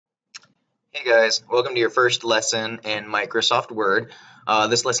Hey guys, welcome to your first lesson in Microsoft Word.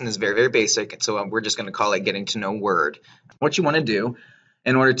 This lesson is very basic, so we're just going to call it Getting to Know Word. What you want to do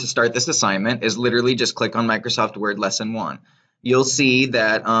in order to start this assignment is literally just click on Microsoft Word Lesson 1. You'll see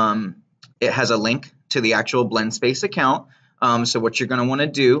that it has a link to the actual BlendSpace account. So what you're going to want to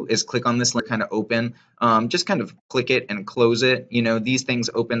do is click on this link, kind of open, just kind of click it and close it. You know, these things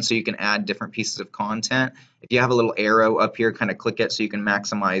open so you can add different pieces of content. If you have a little arrow up here, kind of click it so you can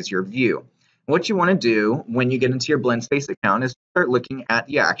maximize your view. What you want to do when you get into your BlendSpace account is start looking at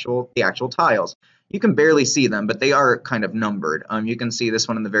the actual tiles. You can barely see them, but they are kind of numbered. You can see this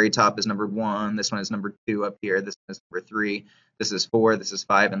one on the very top is number 1, this one is number 2 up here, this one is number 3, this is 4, this is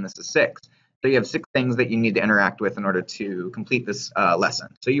 5, and this is 6. So you have 6 things that you need to interact with in order to complete this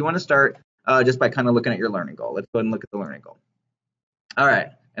lesson. So you want to start just by kind of looking at your learning goal. Let's go ahead and look at the learning goal. All right,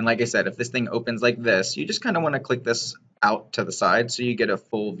 and like I said, if this thing opens like this, you just kind of want to click this out to the side so you get a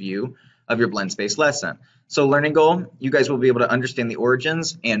full view of your BlendSpace lesson. So learning goal, you guys will be able to understand the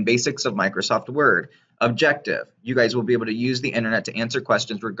origins and basics of Microsoft Word. Objective, you guys will be able to use the internet to answer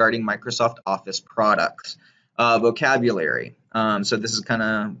questions regarding Microsoft Office products. Vocabulary, so this is kind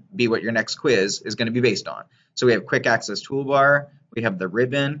of be what your next quiz is going to be based on. So we have quick access toolbar, we have the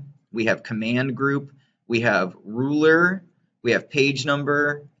ribbon, we have command group, we have ruler, we have page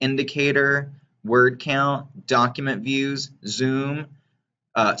number, indicator, word count, document views, zoom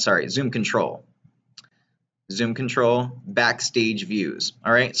control, backstage views.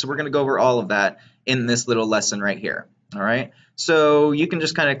 All right, so we're going to go over all of that in this little lesson right here. All right, so you can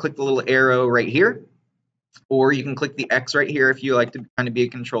just kind of click the little arrow right here, or you can click the X right here if you like to kind of be in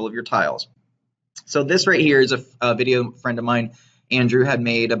control of your tiles. So this right here is a video friend of mine, Andrew, had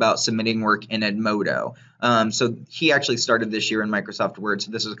made about submitting work in Edmodo. So he actually started this year in Microsoft Word,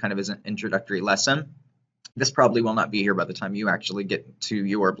 so this is kind of his introductory lesson. This probably will not be here by the time you actually get to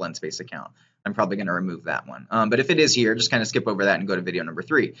your BlendSpace account. I'm probably going to remove that one. But if it is here, just kind of skip over that and go to video number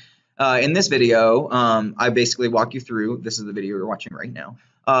 3. In this video, I basically walk you through, this is the video you're watching right now,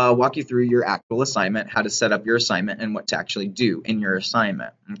 walk you through your actual assignment, how to set up your assignment, and what to actually do in your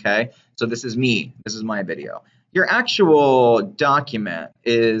assignment, okay? So this is me. This is my video. Your actual document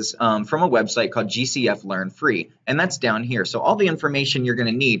is from a website called GCF Learn Free, and that's down here. So all the information you're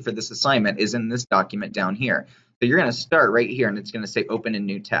going to need for this assignment is in this document down here. So you're going to start right here, and it's going to say Open a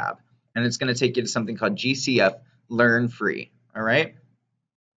New Tab, and it's going to take you to something called GCF Learn Free, all right?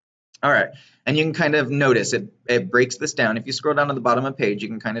 All right, and you can kind of notice it breaks this down. If you scroll down to the bottom of the page, you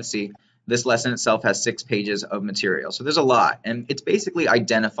can kind of see this lesson itself has 6 pages of material. So there's a lot, and it's basically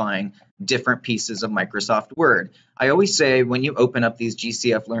identifying different pieces of Microsoft Word. I always say when you open up these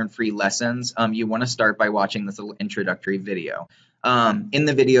GCF Learn Free lessons, you want to start by watching this little introductory video. In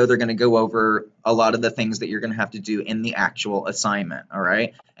the video, they're going to go over a lot of the things that you're going to have to do in the actual assignment, all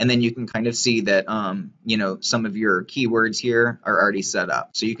right? And then you can kind of see that, you know, some of your keywords here are already set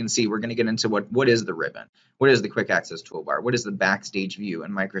up. So you can see we're going to get into what is the ribbon, what is the quick access toolbar, what is the backstage view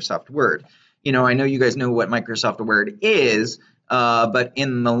in Microsoft Word. You know, I know you guys know what Microsoft Word is, but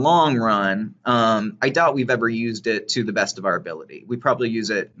in the long run, I doubt we've ever used it to the best of our ability. We probably use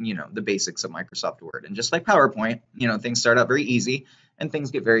it, you know, the basics of Microsoft Word. And just like PowerPoint, you know, things start out very easy and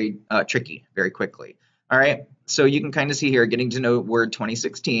things get very tricky very quickly. All right, so you can kind of see here, Getting to Know Word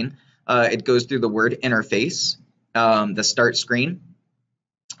 2016. It goes through the Word interface, the start screen.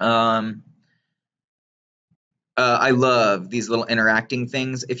 I love these little interacting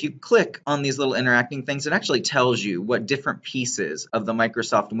things. If you click on these little interacting things, it actually tells you what different pieces of the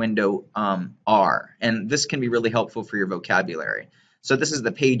Microsoft window are. And this can be really helpful for your vocabulary. So this is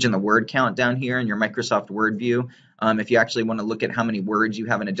the page and the word count down here in your Microsoft Word view. If you actually want to look at how many words you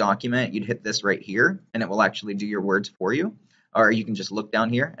have in a document, you'd hit this right here, and it will actually do your words for you. Or you can just look down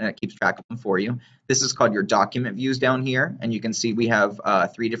here, and it keeps track of them for you. This is called your document views down here, and you can see we have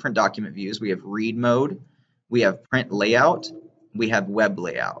 3 different document views. We have read mode, we have print layout, we have web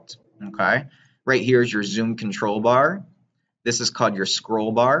layout, okay? Right here is your zoom control bar. This is called your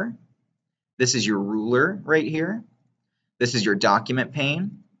scroll bar. This is your ruler right here. This is your document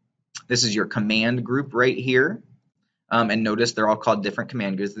pane. This is your command group right here. And notice they're all called different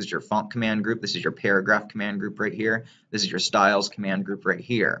command groups. This is your font command group. This is your paragraph command group right here. This is your styles command group right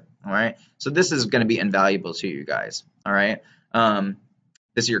here, all right? So this is gonna be invaluable to you guys, all right?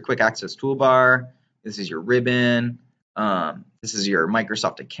 This is your quick access toolbar. This is your ribbon. This is your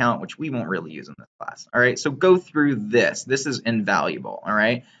Microsoft account, which we won't really use in this class. All right, so go through this. This is invaluable, all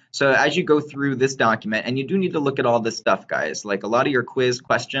right? So as you go through this document, and you do need to look at all this stuff, guys. Like a lot of your quiz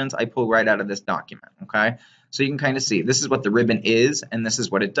questions, I pull right out of this document, okay? So you can kind of see this is what the ribbon is, and this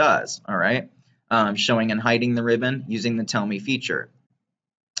is what it does, all right? Showing and hiding the ribbon using the Tell Me feature.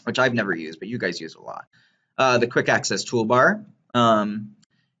 which I've never used, but you guys use a lot. The quick access toolbar.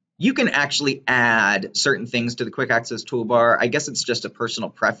 You can actually add certain things to the quick access toolbar. I guess it's just a personal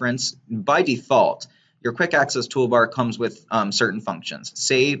preference. By default, your quick access toolbar comes with certain functions: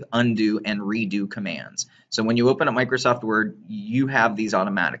 save, undo, and redo commands. So when you open up Microsoft Word, you have these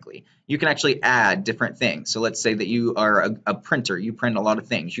automatically. You can actually add different things. So let's say that you are a printer, you print a lot of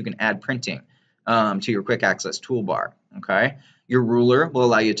things. You can add printing to your quick access toolbar, okay? Your ruler will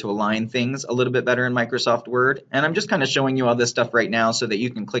allow you to align things a little bit better in Microsoft Word. And I'm just kind of showing you all this stuff right now so that you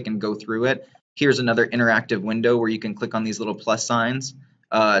can click and go through it. Here's another interactive window where you can click on these little plus signs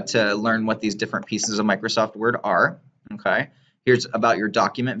to learn what these different pieces of Microsoft Word are, okay? Here's about your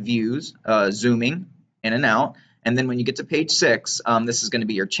document views, zooming in and out. And then when you get to page 6, this is going to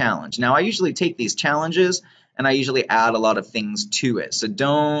be your challenge. Now, I usually take these challenges and I usually add a lot of things to it.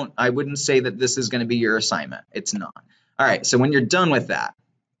 So I wouldn't say that this is going to be your assignment. It's not. All right, so when you're done with that,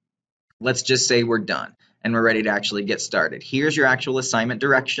 let's just say we're done and we're ready to actually get started. Here's your actual assignment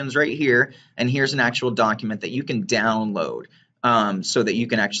directions right here, and here's an actual document that you can download so that you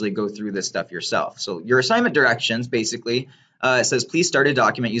can actually go through this stuff yourself. So your assignment directions, basically, it says, please start a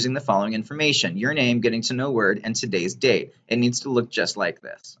document using the following information: your name, getting to know Word, and today's date. It needs to look just like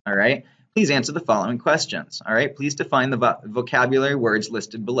this, all right? Please answer the following questions, all right? Please define the vocabulary words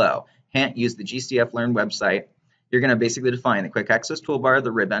listed below. Hint, use the GCF Learn website. You're going to basically define the quick access toolbar,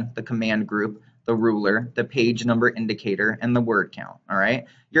 the ribbon, the command group, the ruler, the page number indicator, and the word count, all right?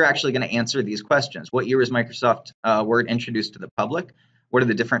 You're actually going to answer these questions. What year was Microsoft Word introduced to the public? What are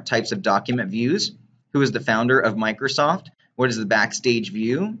the different types of document views? Who is the founder of Microsoft? What is the backstage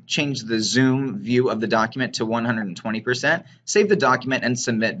view? Change the zoom view of the document to 120%. Save the document and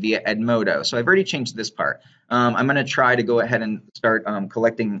submit via Edmodo. So I've already changed this part. I'm going to try to go ahead and start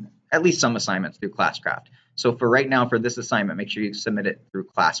collecting at least some assignments through Classcraft. So for right now, for this assignment, make sure you submit it through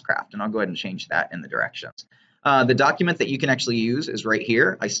Classcraft, and I'll go ahead and change that in the directions. The document that you can actually use is right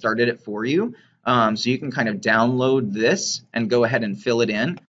here. I started it for you. So you can kind of download this and go ahead and fill it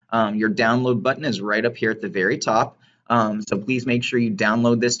in. Your download button is right up here at the very top. So please make sure you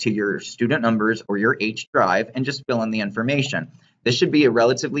download this to your student numbers or your H drive and just fill in the information. This should be a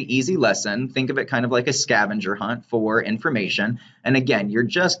relatively easy lesson. Think of it kind of like a scavenger hunt for information. And again, you're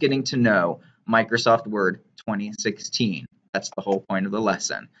just getting to know Microsoft Word 2016. That's the whole point of the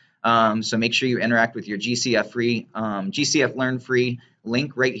lesson. So make sure you interact with your GCF Learn free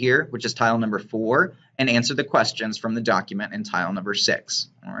link right here, which is tile number 4, and answer the questions from the document in tile number 6.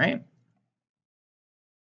 All right.